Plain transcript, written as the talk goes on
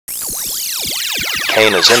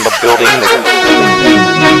Kane is in the building.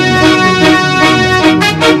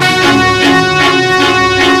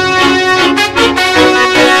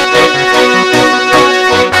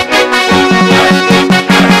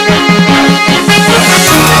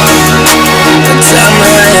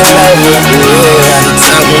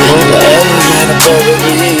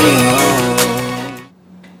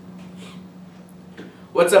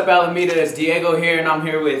 What's up, Alameda? It's Diego here, and I'm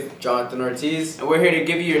here with Jonathan Ortiz, and we're here to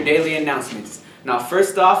give you your daily announcements. Now,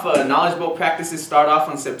 first off, Knowledge Bowl practices start off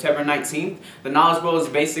on September 19th. The Knowledge Bowl is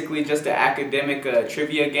basically just an academic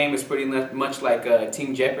trivia game. It's pretty much like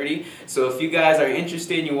Team Jeopardy. So if you guys are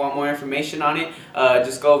interested and you want more information on it,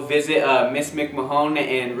 just go visit Miss McMahon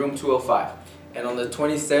in room 205. and on the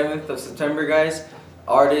 27th of September, guys,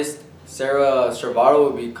 artist Sarah Stravato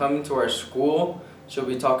will be coming to our school. She'll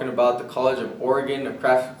be talking about the College of Oregon of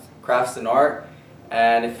Crafts and Art.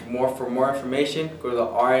 And for more information, go to the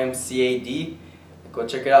RMCAD. Go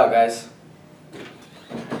check it out, guys.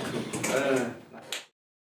 What's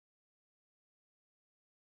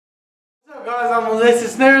up, guys? I'm Melissa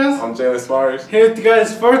Cisneros. I'm Jalen Spires. Here with you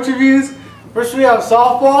guys' sports reviews. First, we have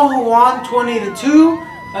softball, who won 20-2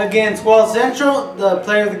 against Wells Central. The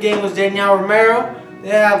player of the game was Danielle Romero. They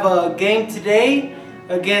have a game today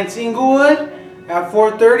against Inglewood at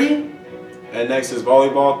 4:30. And next is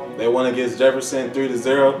volleyball. They won against Jefferson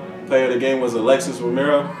 3-0. Player of the game was Alexis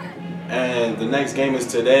Romero. And the next game is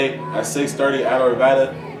today at 6:30 at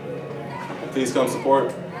Arvada. Please come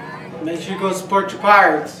support. Make sure you go support your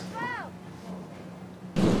Pirates.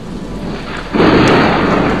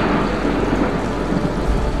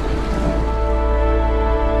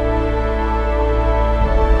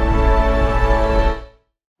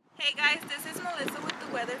 Hey guys, this is Melissa with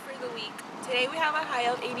the weather for the week. Today we have a high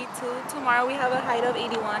of 82, tomorrow we have a high of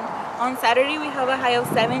 81, on Saturday we have a high of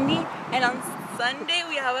 70, and on Sunday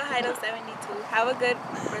we have a high of 72. Have a good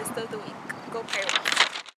rest of the week. Go Pirates.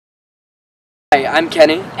 Hi, I'm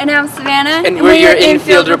Kenny. And I'm Savannah. And we're your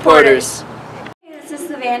infield reporters. Hey, this is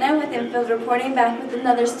Savannah with Infield Reporting, back with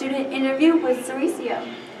another student interview with Mauricio.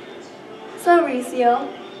 So Mauricio,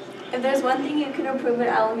 if there's one thing you could improve at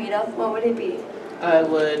Alameda, what would it be? I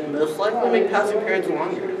would most likely make passing periods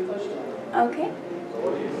longer. Okay.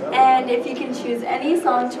 And if you can choose any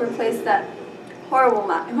song to replace that horrible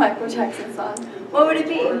Michael Jackson song, what would it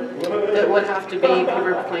be? It would have to be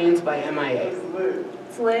Paper Planes by MIA.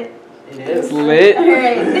 It's lit. It is. Lit?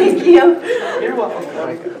 Alright, thank you. You're welcome.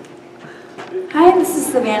 Hi, this is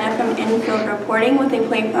Savannah from Infield Reporting with a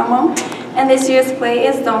play promo. And this year's play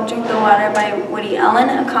is Don't Drink the Water by Woody Allen,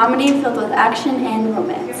 a comedy filled with action and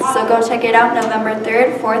romance. So go check it out November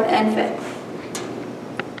 3rd, 4th, and 5th.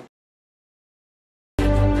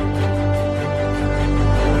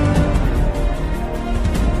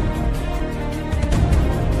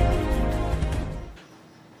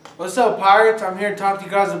 What's up, Pirates? I'm here to talk to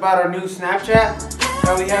you guys about our new Snapchat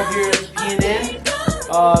that we have here at PNN.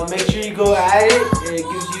 Make sure you go at it. It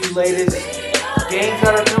gives you latest games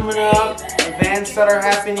that are coming up, events that are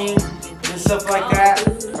happening, and stuff like that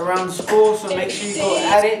around the school. So make sure you go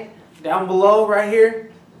at it down below right here.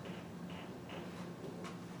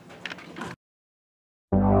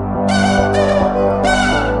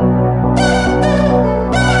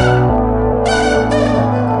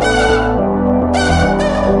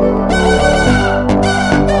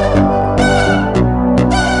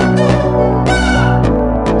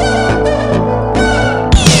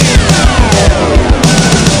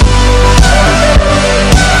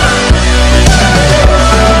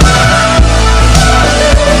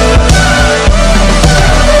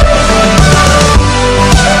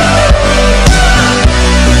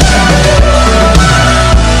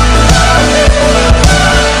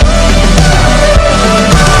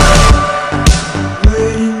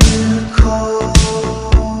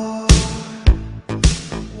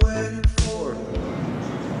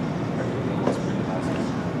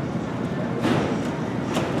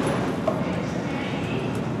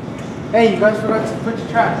 Hey, you guys forgot to put your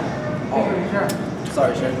trash. Pick up your trash.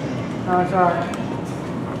 Sorry, sir. No, it's alright.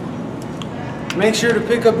 Make sure to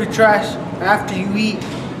pick up your trash after you eat.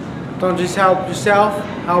 Don't just help yourself,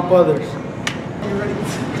 help others. You ready?